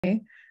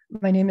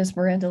My name is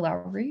Miranda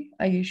Loughry.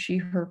 I use she,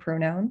 her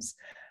pronouns.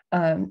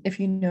 If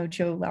you know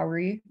Joe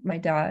Loughry, my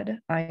dad,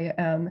 I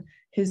am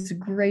his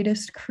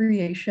greatest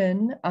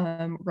creation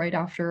right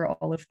after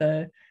all of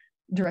the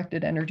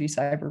directed energy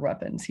cyber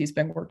weapons he's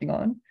been working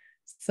on.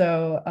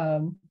 So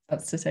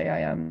that's to say I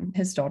am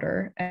his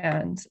daughter,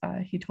 and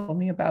he told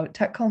me about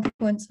Tech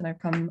Confluence, and I've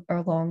come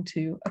along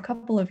to a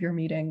couple of your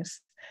meetings,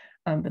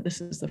 but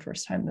this is the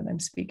first time that I'm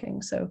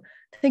speaking. So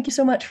thank you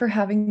so much for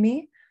having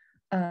me.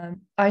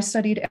 I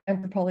studied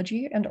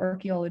anthropology and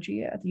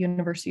archaeology at the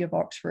University of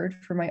Oxford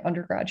for my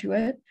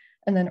undergraduate,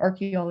 and then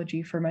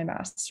archaeology for my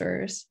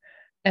master's.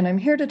 And I'm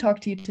here to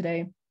talk to you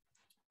today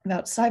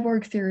about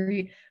cyborg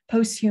theory,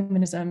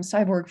 posthumanism,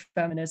 cyborg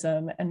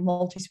feminism, and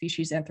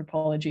multispecies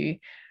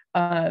anthropology,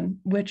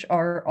 which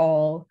are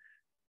all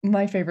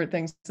my favorite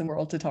things in the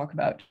world to talk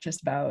about,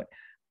 just about.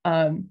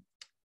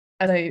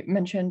 As I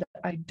mentioned,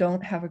 I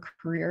don't have a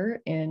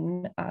career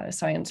in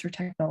science or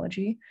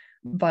technology,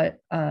 but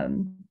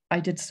I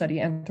did study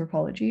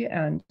anthropology,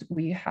 and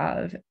we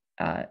have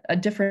a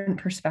different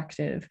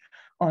perspective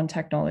on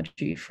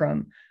technology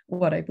from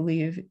what I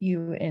believe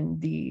you in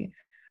the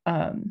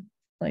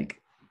like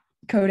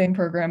coding,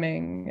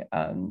 programming,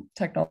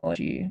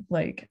 technology,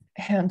 like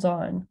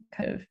hands-on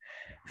kind of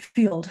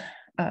field,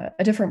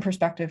 a different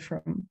perspective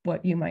from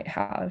what you might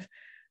have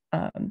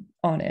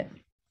on it.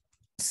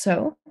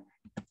 So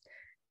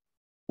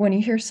when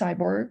you hear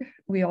cyborg,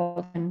 we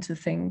all tend to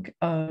think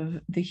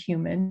of the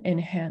human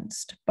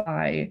enhanced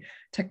by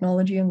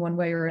technology in one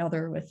way or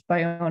another, with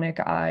bionic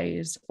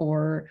eyes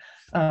or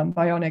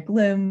bionic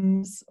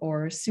limbs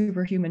or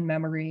superhuman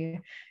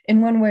memory, in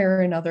one way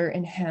or another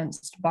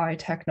enhanced by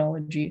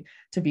technology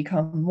to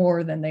become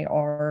more than they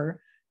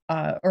are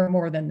or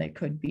more than they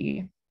could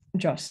be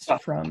just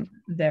from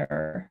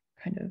their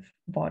kind of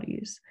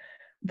bodies.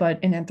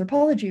 But in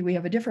anthropology, we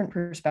have a different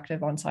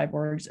perspective on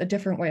cyborgs, a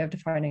different way of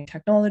defining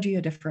technology,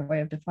 a different way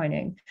of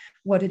defining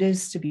what it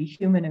is to be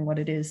human and what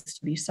it is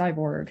to be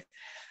cyborg.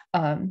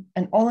 And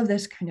all of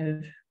this kind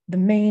of, the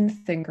main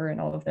thinker in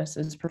all of this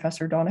is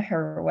Professor Donna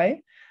Haraway.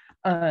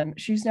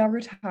 She's now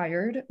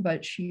retired,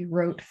 but she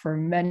wrote for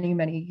many,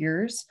 many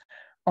years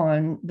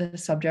on the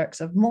subjects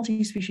of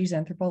multi-species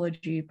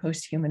anthropology,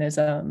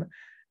 posthumanism,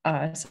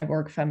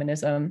 cyborg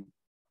feminism.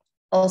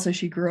 Also,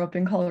 she grew up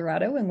in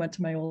Colorado and went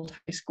to my old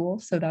high school,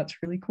 so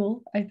that's really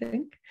cool, I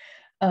think.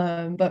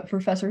 But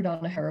Professor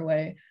Donna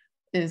Haraway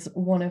is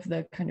one of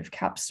the kind of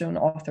capstone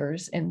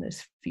authors in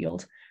this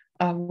field.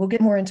 We'll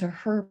get more into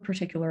her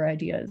particular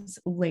ideas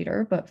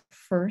later, but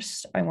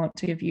first I want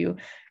to give you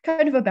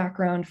kind of a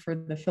background for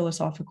the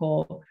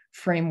philosophical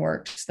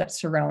frameworks that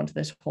surround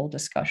this whole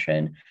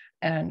discussion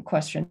and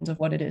questions of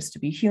what it is to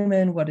be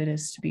human, what it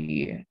is to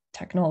be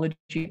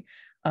technology,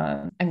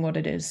 and what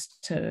it is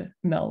to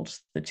meld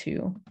the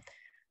two.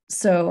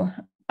 So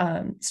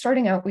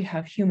starting out, we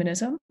have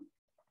humanism,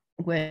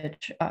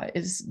 which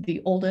is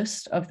the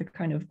oldest of the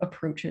kind of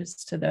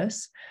approaches to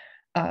this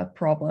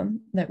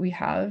problem that we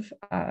have.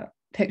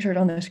 Pictured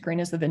on the screen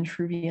is the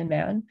Vitruvian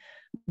Man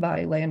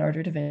by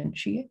Leonardo da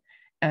Vinci.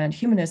 And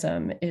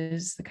humanism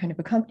is the kind of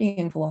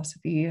accompanying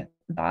philosophy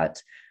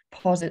that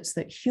posits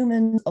that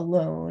humans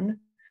alone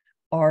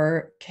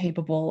are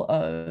capable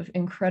of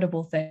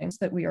incredible things,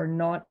 that we are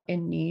not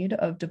in need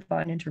of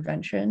divine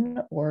intervention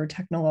or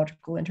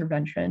technological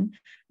intervention,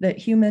 that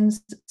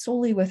humans,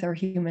 solely with our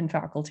human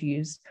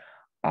faculties,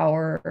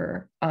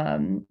 our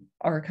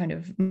kind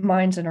of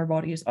minds and our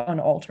bodies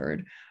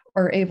unaltered,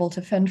 are able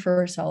to fend for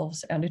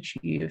ourselves and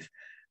achieve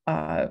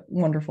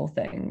wonderful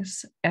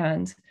things.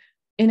 And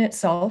in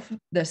itself,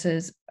 this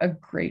is a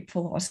great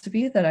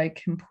philosophy that I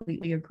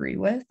completely agree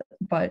with,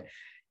 but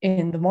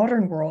in the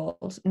modern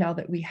world, now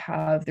that we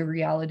have the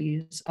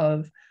realities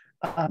of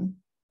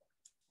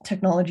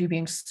technology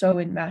being so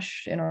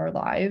enmeshed in our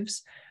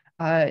lives,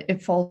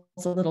 it falls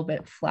a little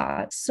bit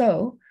flat.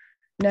 So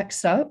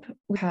next up,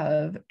 we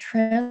have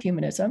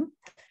transhumanism,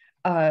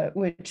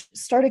 which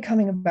started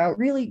coming about,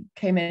 really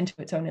came into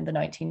its own in the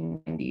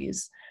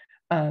 1990s.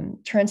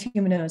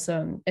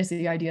 Transhumanism is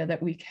the idea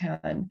that we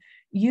can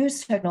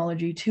use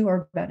technology to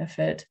our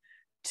benefit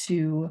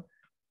to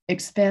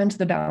expand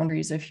the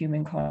boundaries of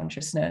human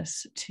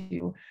consciousness,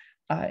 to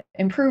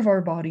improve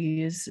our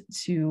bodies,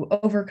 to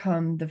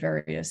overcome the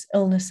various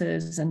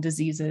illnesses and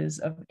diseases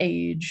of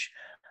age,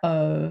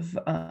 of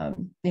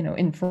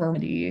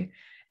infirmity,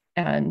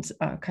 and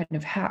kind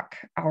of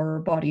hack our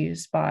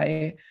bodies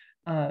by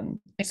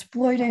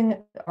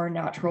exploiting our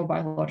natural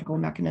biological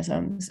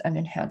mechanisms and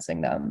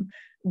enhancing them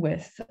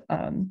with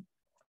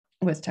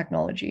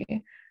technology.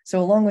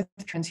 So along with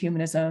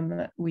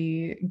transhumanism,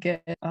 we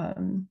get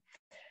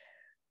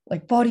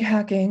like body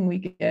hacking, we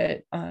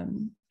get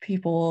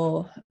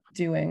people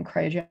doing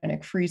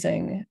cryogenic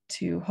freezing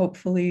to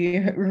hopefully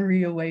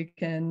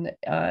reawaken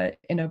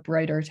in a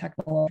brighter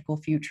technological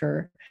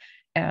future,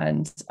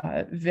 and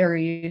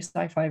very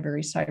sci-fi,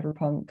 very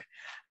cyberpunk.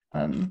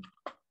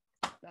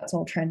 That's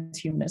all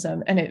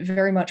transhumanism, and it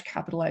very much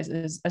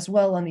capitalizes as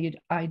well on the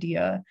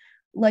idea,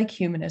 like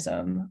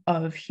humanism,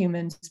 of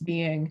humans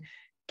being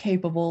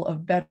capable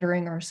of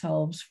bettering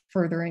ourselves,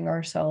 furthering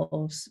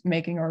ourselves,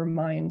 making our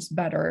minds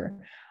better,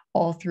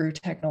 all through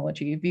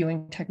technology,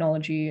 viewing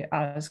technology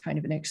as kind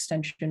of an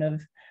extension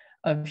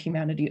of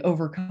humanity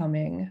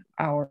overcoming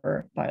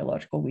our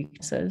biological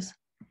weaknesses.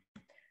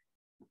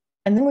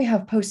 And then we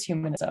have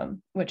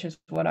posthumanism, which is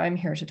what I'm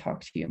here to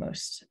talk to you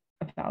most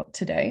about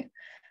today.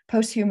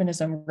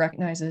 Posthumanism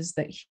recognizes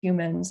that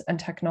humans and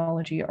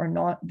technology are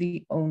not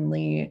the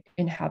only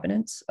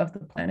inhabitants of the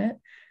planet,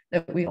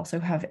 that we also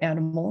have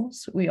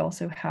animals, we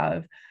also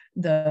have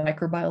the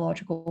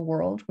microbiological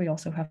world, we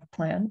also have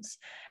plants.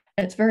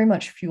 And it's very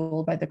much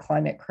fueled by the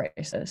climate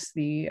crisis,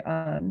 the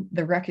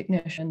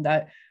recognition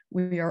that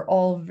we are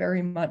all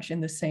very much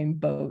in the same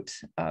boat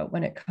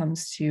when it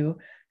comes to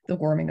the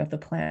warming of the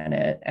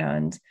planet.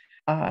 And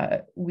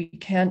we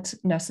can't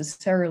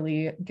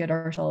necessarily get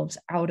ourselves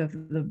out of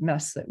the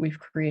mess that we've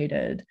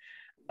created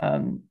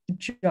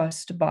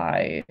just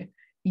by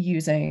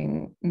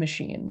using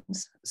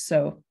machines.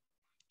 So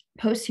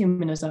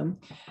posthumanism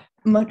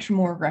much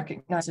more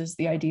recognizes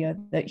the idea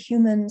that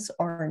humans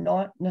are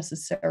not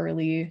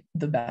necessarily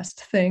the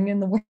best thing in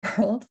the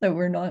world, that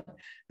we're not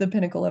the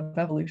pinnacle of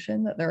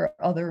evolution, that there are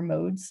other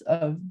modes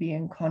of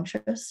being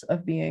conscious,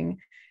 of being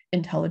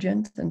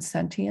intelligent and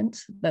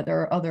sentient, that there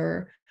are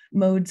other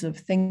modes of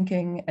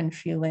thinking and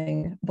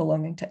feeling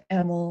belonging to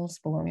animals,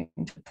 belonging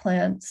to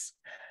plants,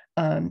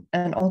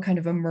 and all kind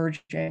of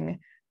emerging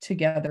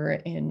together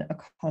in a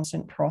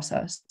constant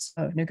process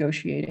of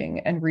negotiating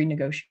and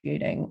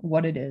renegotiating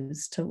what it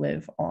is to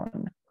live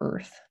on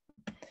Earth.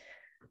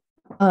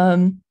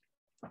 And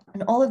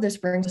all of this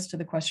brings us to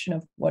the question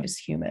of what is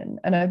human?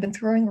 And I've been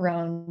throwing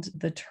around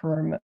the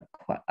term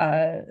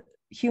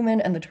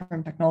human and the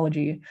term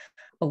technology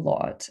a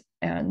lot.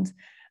 And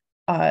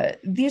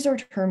these are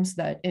terms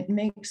that it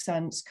makes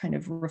sense kind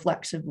of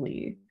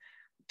reflexively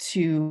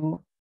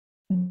to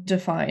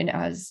define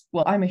as,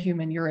 well, I'm a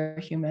human, you're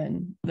a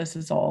human, this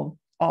is all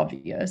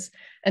obvious.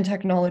 And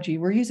technology,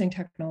 we're using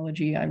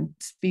technology, I'm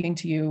speaking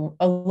to you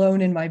alone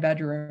in my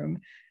bedroom,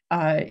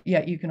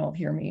 yet you can all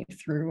hear me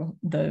through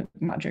the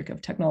magic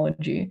of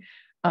technology.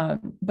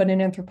 But in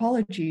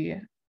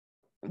anthropology,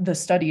 the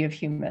study of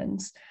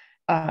humans,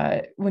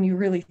 when you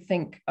really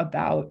think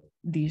about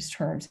these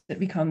terms, it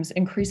becomes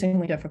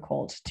increasingly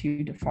difficult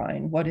to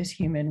define what is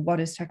human,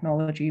 what is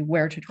technology,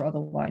 where to draw the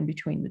line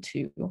between the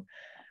two.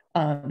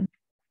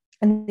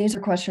 And these are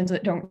questions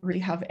that don't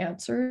really have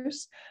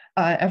answers.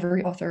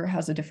 Every author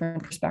has a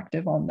different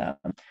perspective on them.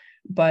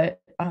 But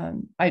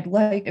I'd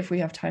like, if we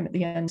have time at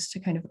the end, to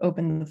kind of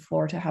open the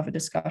floor to have a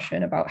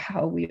discussion about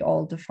how we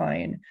all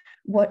define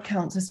what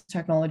counts as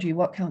technology,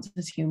 what counts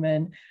as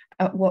human,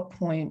 at what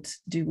point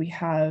do we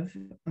have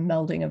a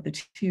melding of the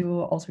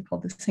two, also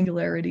called the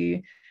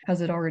singularity,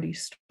 has it already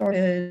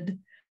started,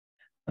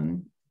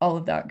 all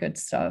of that good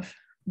stuff.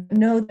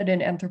 Know that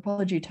in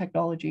anthropology,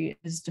 technology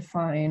is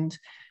defined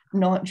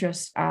not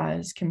just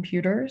as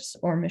computers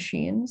or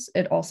machines,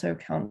 it also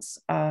counts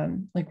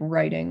like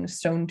writing,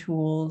 stone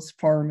tools,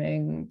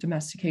 farming,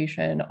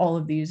 domestication. All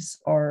of these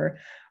are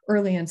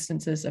early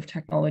instances of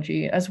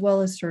technology, as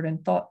well as certain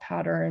thought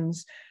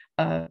patterns,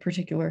 a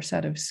particular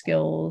set of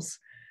skills.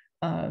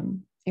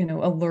 You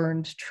know, a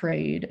learned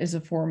trade is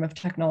a form of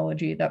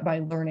technology that by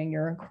learning,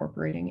 you're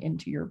incorporating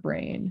into your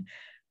brain.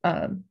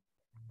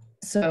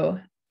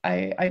 So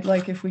I'd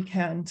like, if we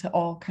can, to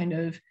all kind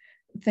of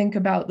think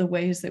about the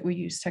ways that we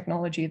use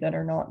technology that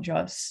are not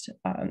just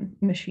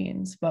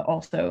machines, but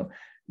also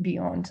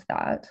beyond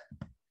that.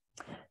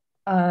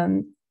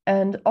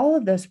 And all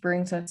of this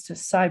brings us to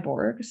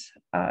cyborgs,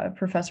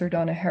 Professor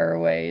Donna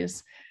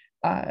Haraway's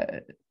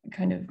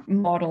kind of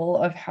model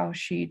of how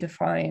she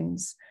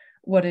defines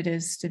what it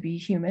is to be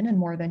human and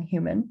more than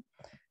human.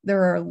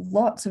 There are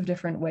lots of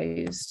different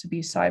ways to be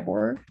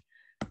cyborg.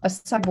 A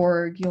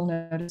cyborg, you'll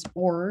notice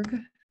org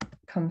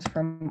comes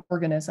from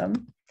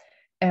organism,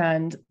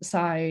 and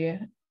psi,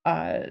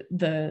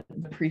 the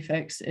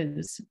prefix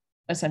is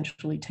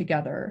essentially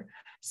together.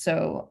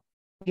 So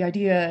the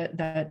idea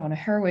that Donna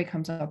Haraway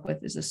comes up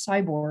with is a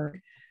cyborg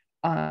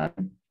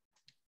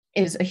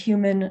is a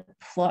human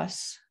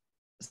plus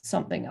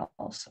something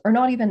else, or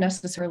not even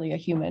necessarily a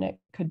human. It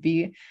could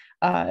be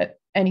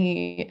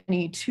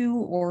any two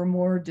or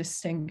more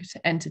distinct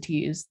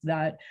entities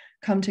that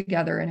come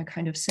together in a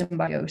kind of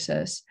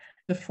symbiosis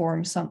to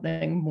form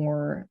something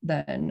more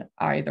than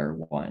either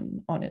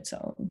one on its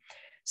own.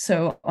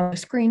 So on the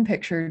screen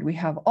pictured, we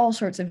have all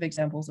sorts of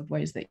examples of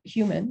ways that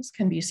humans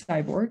can be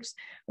cyborgs.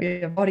 We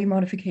have body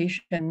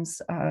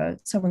modifications,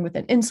 someone with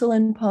an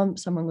insulin pump,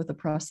 someone with a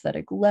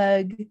prosthetic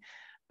leg.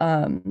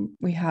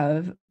 We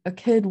have a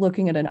kid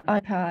looking at an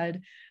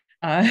iPad,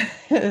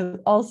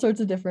 all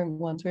sorts of different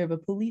ones. We have a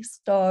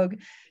police dog.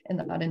 In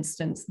that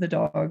instance, the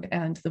dog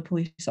and the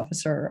police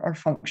officer are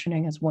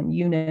functioning as one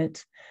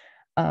unit.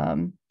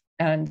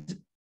 And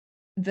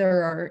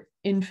there are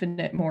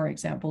infinite more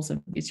examples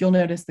of these. You'll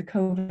notice the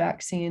COVID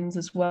vaccines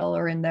as well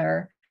are in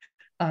there.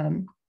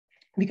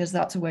 because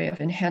that's a way of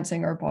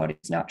enhancing our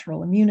body's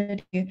natural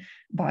immunity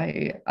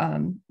by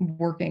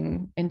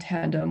working in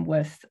tandem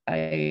with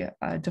a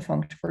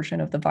defunct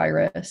version of the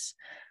virus.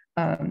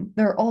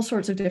 There are all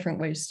sorts of different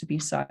ways to be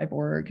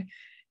cyborg,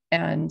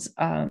 and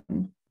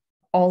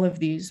all of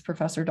these,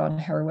 Professor Don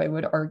Haraway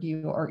would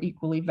argue, are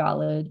equally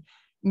valid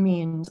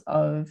means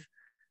of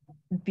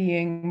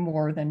being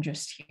more than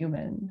just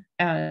human.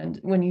 And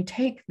when you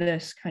take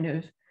this kind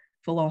of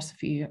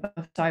philosophy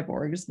of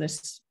cyborgs,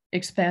 this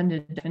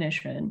expanded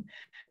definition,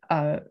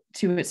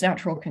 to its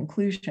natural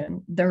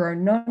conclusion, there are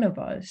none of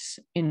us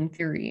in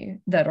theory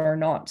that are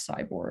not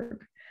cyborg,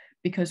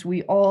 because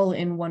we all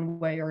in one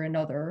way or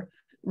another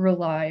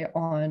rely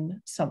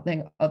on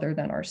something other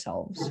than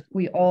ourselves.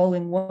 We all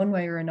in one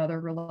way or another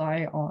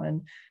rely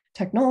on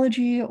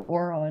technology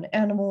or on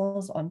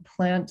animals, on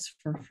plants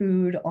for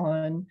food,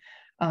 on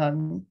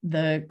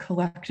the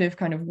collective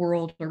kind of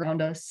world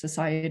around us,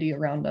 society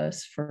around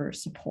us for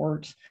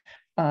support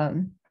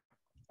and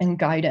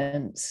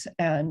guidance.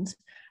 And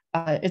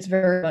it's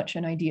very much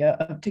an idea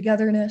of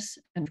togetherness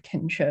and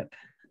kinship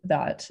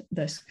that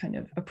this kind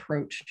of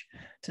approach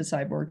to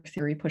cyborg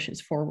theory pushes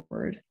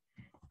forward.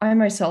 I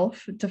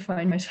myself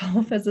define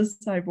myself as a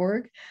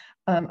cyborg.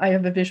 I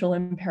have a visual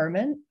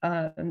impairment.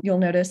 You'll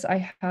notice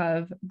I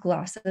have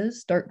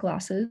glasses, dark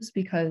glasses,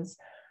 because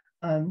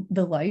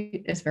the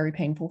light is very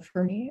painful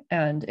for me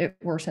and it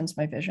worsens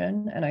my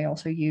vision. And I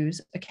also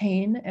use a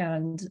cane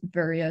and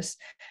various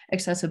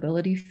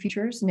accessibility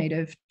features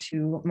native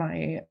to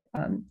my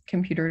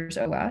computer's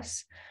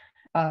OS.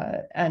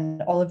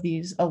 And all of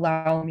these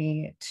allow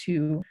me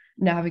to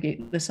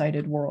navigate the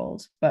sighted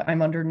world, but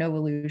I'm under no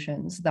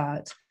illusions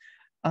that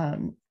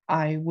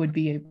I would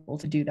be able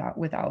to do that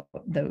without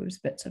those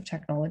bits of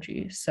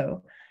technology.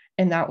 So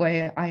in that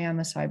way, I am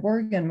a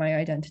cyborg, and my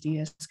identity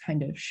is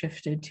kind of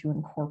shifted to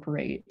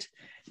incorporate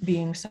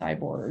being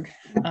cyborg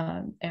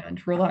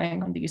and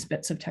relying on these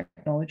bits of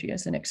technology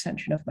as an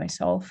extension of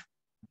myself.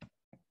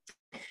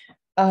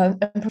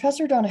 And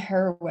Professor Donna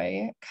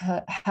Haraway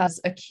has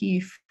a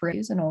key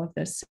phrase in all of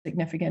this: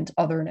 significant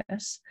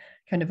otherness,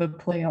 kind of a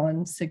play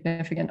on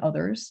significant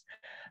others.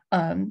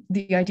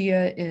 The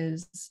idea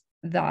is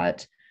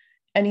that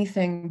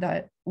anything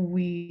that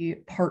we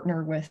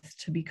partner with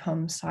to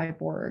become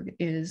cyborg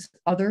is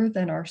other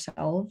than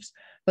ourselves,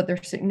 but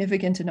they're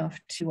significant enough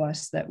to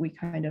us that we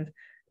kind of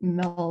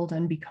meld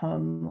and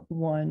become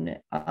one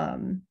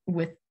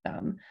with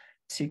them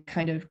to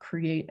kind of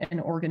create an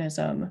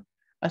organism,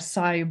 a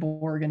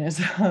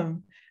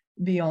cyborganism,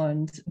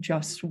 beyond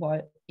just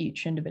what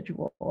each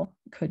individual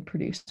could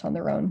produce on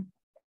their own.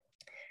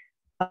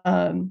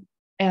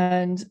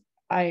 And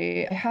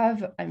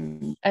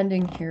I'm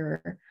ending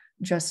here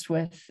just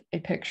with a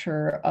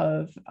picture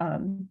of,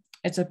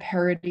 it's a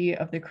parody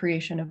of the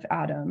creation of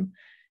Adam,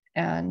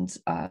 and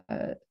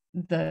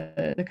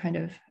the kind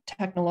of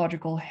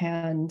technological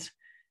hand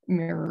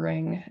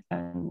mirroring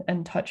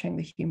and touching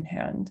the human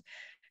hand.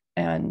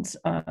 And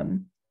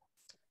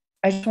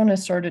I just want to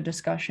start a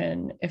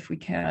discussion, if we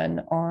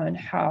can, on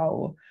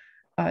how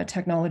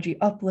technology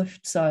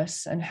uplifts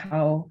us and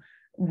how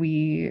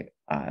we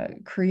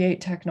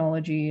create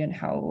technology and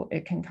how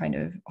it can kind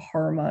of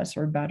harm us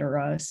or better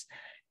us,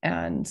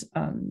 and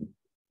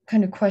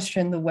kind of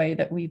question the way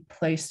that we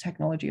place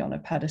technology on a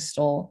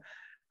pedestal,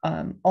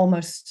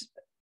 almost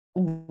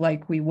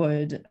like we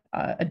would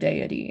a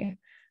deity.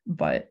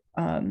 But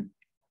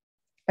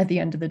at the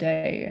end of the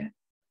day,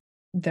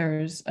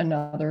 there's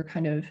another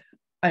kind of,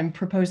 I'm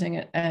proposing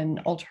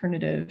an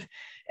alternative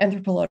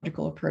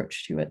anthropological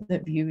approach to it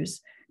that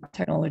views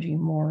technology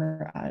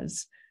more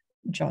as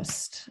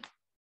just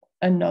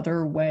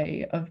another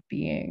way of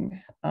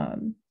being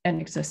and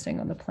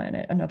existing on the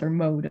planet, another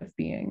mode of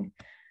being.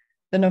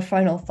 Then a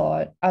final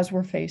thought: as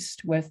we're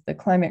faced with the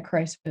climate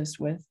crisis,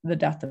 with the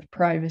death of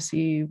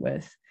privacy,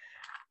 with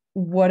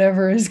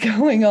whatever is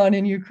going on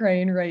in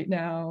Ukraine right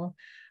now,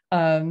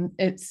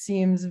 it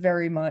seems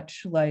very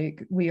much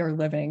like we are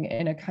living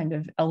in a kind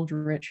of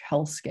eldritch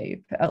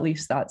hellscape. At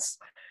least that's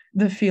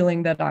the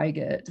feeling that I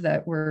get,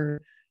 that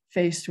we're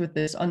faced with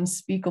this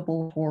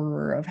unspeakable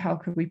horror of how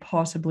could we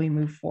possibly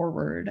move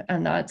forward.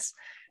 And that's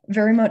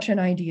very much an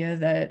idea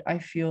that I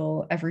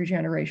feel every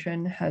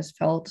generation has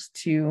felt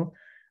to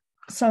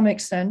some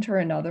extent or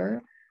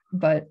another,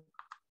 but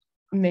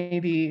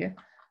maybe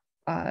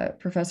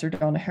Professor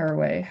Donna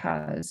Haraway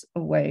has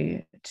a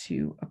way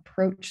to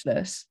approach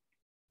this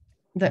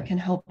that can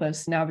help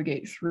us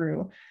navigate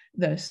through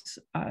this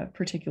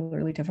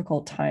particularly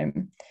difficult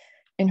time.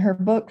 In her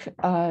book,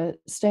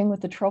 Staying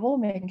with the Trouble,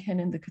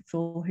 Mankin and the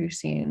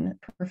Cthulucene,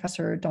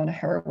 Professor Donna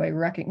Haraway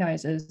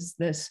recognizes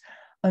this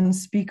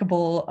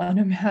unspeakable,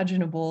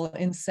 unimaginable,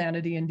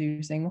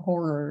 insanity-inducing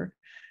horror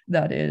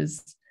that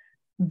is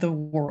the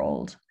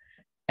world.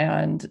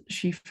 And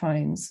she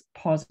finds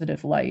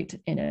positive light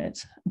in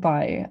it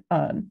by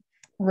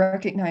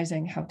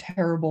recognizing how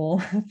terrible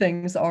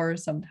things are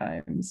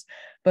sometimes,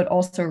 but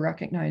also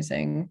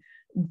recognizing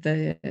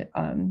the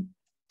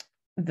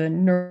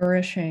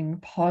nourishing,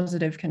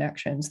 positive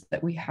connections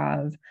that we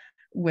have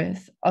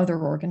with other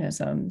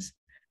organisms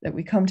that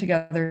we come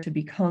together to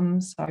become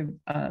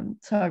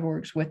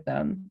cyborgs with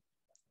them.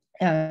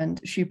 And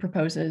she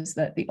proposes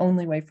that the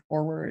only way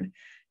forward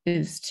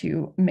is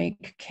to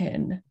make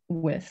kin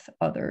with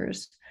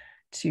others,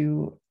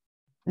 to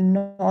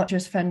not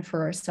just fend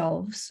for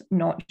ourselves,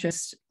 not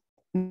just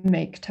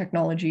make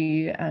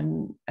technology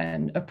and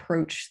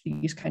approach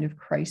these kind of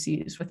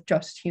crises with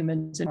just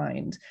humans in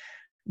mind,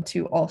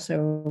 to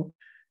also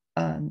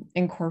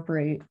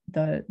incorporate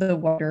the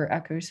wider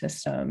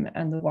ecosystem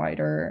and the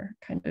wider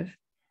kind of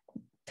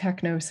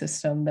techno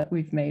system that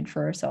we've made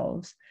for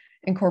ourselves,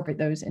 incorporate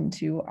those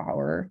into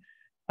our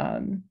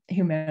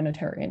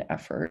humanitarian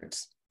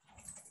efforts.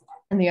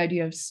 And the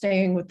idea of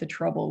staying with the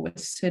trouble, with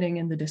sitting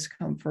in the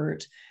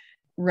discomfort,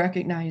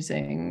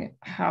 recognizing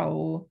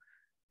how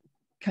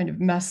kind of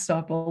messed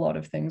up a lot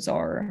of things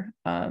are,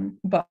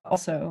 but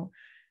also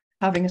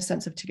having a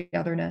sense of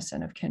togetherness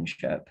and of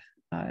kinship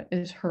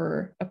is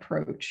her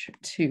approach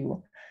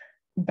to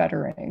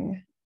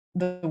bettering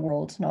the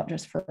world, not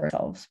just for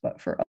ourselves,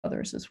 but for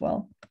others as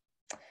well.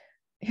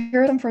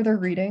 Here are some further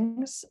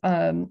readings.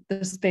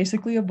 This is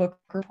basically a book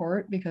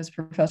report because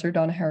Professor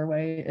Donna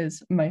Haraway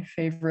is my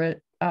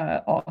favorite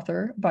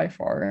author by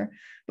far,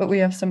 but we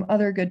have some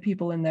other good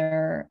people in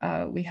there.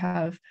 We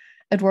have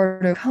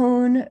Eduardo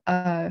Cohn,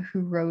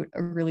 who wrote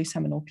a really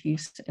seminal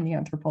piece in the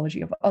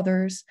Anthropology of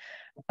Others.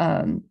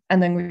 And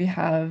then we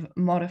have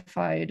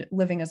Modified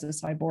Living as a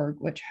Cyborg,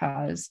 which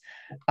has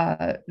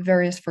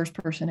various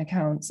first-person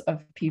accounts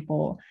of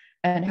people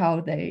and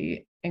how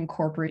they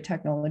incorporate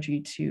technology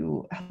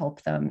to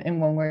help them in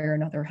one way or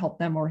another, help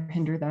them or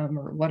hinder them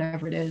or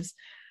whatever it is.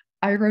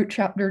 I wrote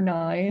chapter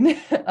 9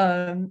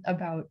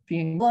 about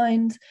being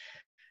blind,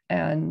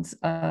 and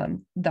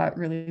that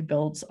really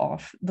builds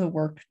off the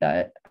work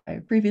that I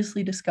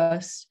previously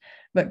discussed,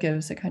 but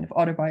gives a kind of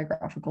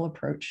autobiographical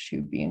approach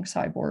to being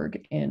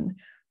cyborg in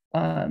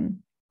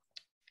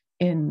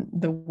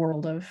the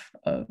world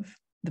of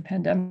the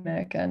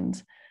pandemic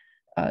and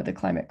the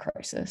climate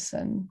crisis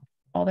and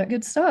all that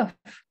good stuff.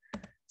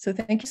 So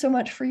thank you so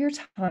much for your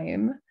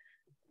time.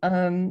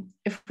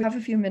 If we have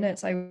a few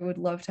minutes, I would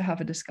love to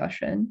have a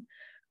discussion,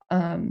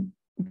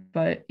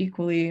 but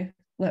equally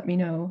let me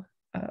know,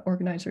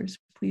 organizers,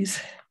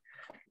 please,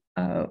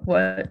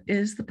 what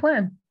is the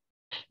plan?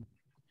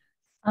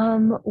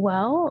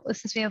 Well,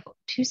 since we have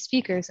 2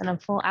 speakers in a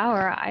full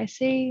hour, I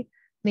say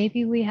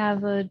maybe we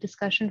have a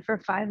discussion for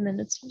 5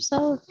 minutes or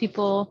so. If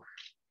people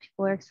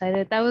are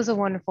excited. That was a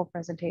wonderful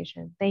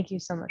presentation. Thank you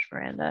so much,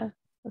 Miranda.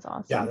 That was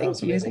awesome. Yeah, that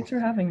was amazing. Thanks for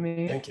having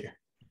me. Thank you.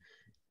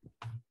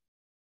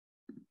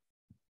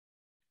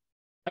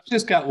 I've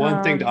just got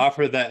one thing to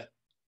offer that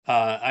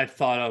I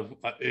thought of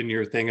in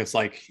your thing. It's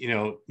like,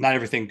 not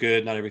everything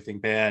good, not everything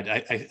bad.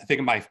 I think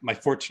of my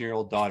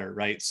 14-year-old daughter,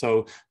 right?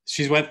 So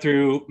she's went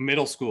through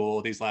middle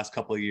school these last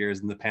couple of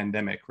years in the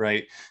pandemic,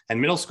 right? And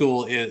middle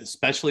school is,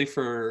 especially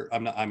for,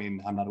 I'm not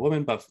a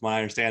woman, but from what I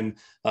understand,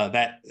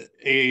 that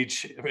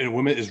age in a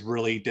woman is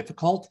really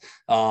difficult.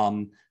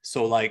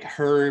 So like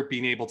her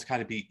being able to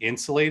kind of be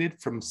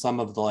insulated from some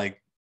of the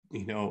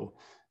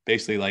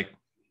basically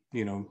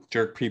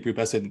jerk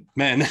prepubescent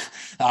men,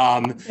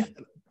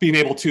 being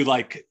able to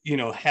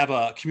have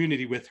a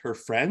community with her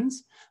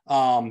friends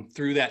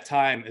through that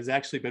time has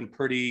actually been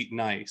pretty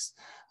nice.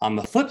 On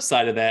the flip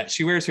side of that,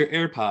 she wears her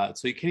AirPods,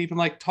 so you can't even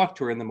talk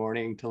to her in the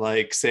morning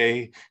to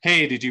say,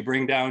 hey, did you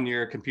bring down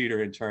your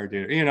computer and charge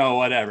it?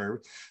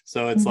 Whatever.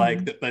 So it's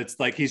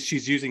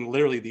she's using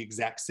literally the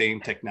exact same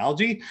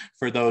technology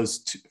for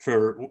those,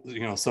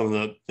 some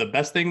of the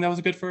best thing that was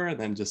good for her, and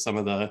then just some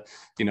of the,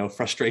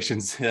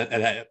 frustrations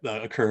that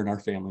occur in our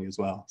family as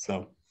well.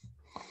 So.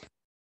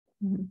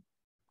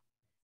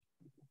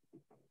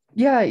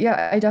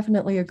 Yeah, I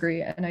definitely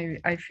agree. And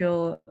I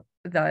feel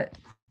that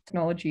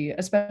technology,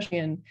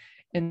 especially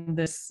in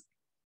this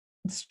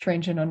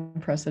strange and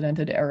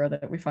unprecedented era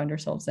that we find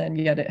ourselves in,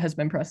 yet it has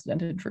been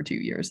precedented for 2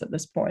 years at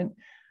this point.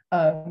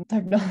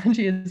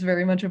 Technology is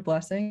very much a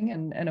blessing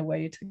and a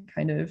way to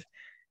kind of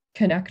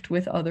connect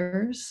with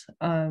others,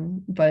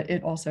 but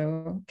it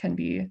also can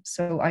be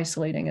so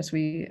isolating, as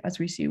we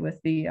see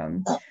with the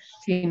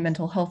teen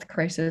mental health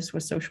crisis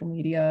with social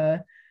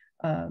media,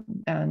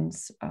 and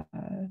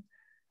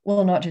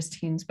well, not just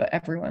teens, but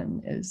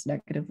everyone is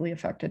negatively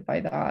affected by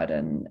that.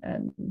 And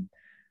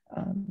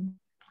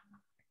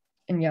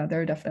yeah,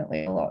 there are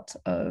definitely a lot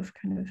of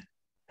kind of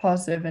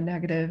positive and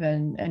negative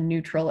and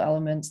neutral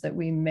elements that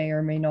we may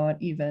or may not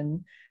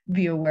even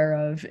be aware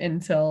of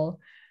until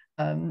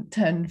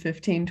 10,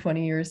 15,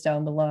 20 years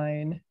down the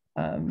line,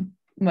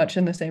 much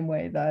in the same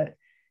way that,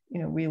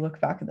 we look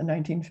back at the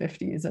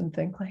 1950s and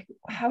think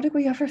how did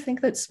we ever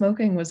think that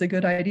smoking was a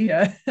good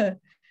idea?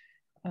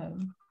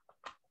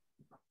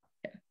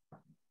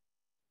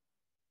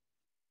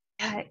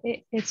 Yeah,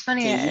 it's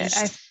funny. I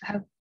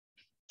have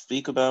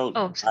speak about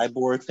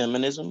cyborg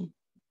feminism.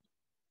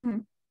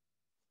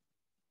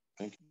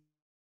 Thank you.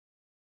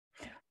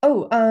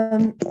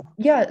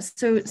 Yeah.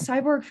 So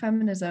cyborg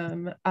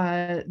feminism,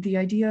 the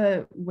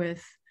idea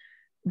with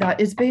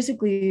that is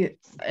basically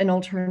an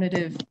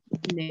alternative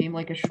name,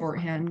 like a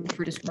shorthand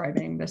for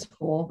describing this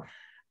whole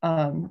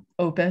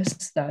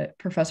opus that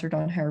Professor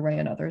Don Haraway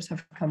and others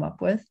have come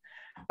up with.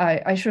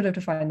 I should have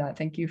defined that.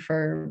 Thank you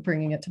for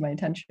bringing it to my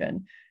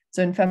attention.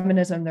 So in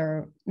feminism, there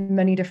are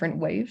many different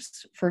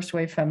waves. First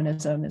wave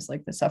feminism is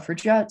like the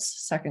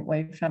suffragettes. Second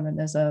wave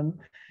feminism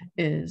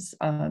is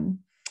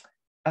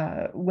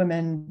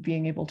women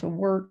being able to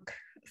work.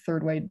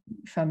 Third wave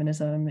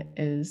feminism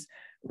is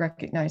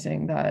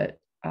recognizing that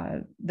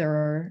there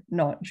are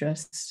not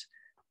just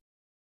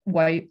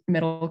white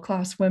middle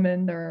class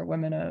women, there are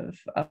women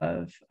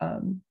of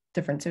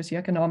different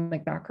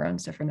socioeconomic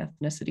backgrounds, different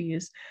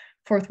ethnicities.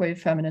 Fourth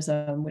wave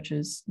feminism, which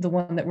is the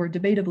one that we're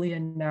debatably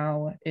in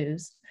now,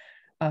 is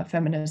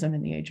feminism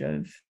in the age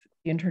of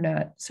the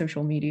internet,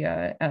 social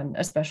media, and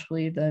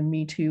especially the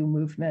Me Too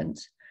movement,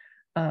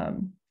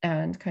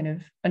 and kind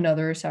of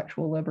another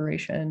sexual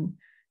liberation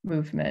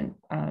movement,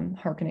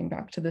 harkening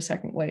back to the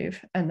second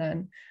wave. And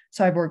then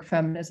cyborg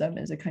feminism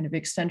is a kind of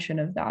extension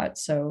of that.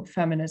 So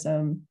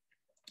feminism,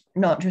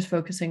 not just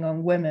focusing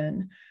on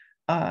women,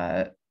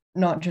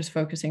 not just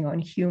focusing on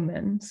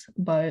humans,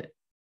 but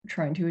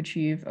trying to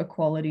achieve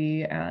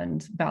equality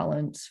and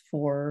balance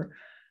for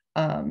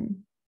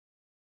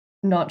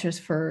not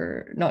just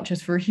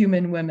for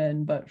human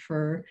women, but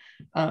for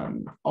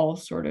all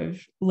sort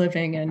of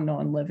living and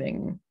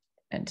non-living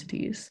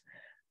entities.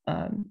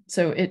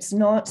 So it's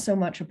not so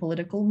much a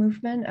political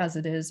movement as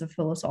it is a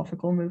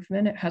philosophical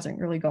movement. It hasn't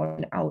really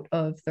gotten out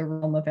of the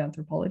realm of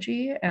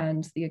anthropology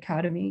and the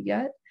academy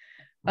yet,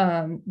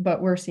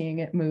 but we're seeing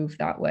it move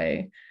that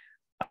way,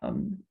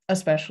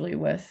 especially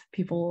with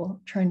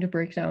people trying to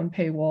break down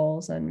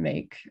paywalls and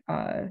make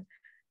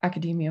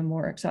academia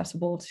more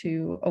accessible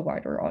to a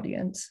wider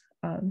audience.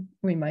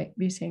 We might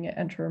be seeing it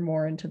enter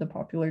more into the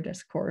popular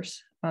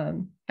discourse,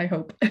 I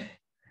hope,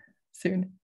 soon.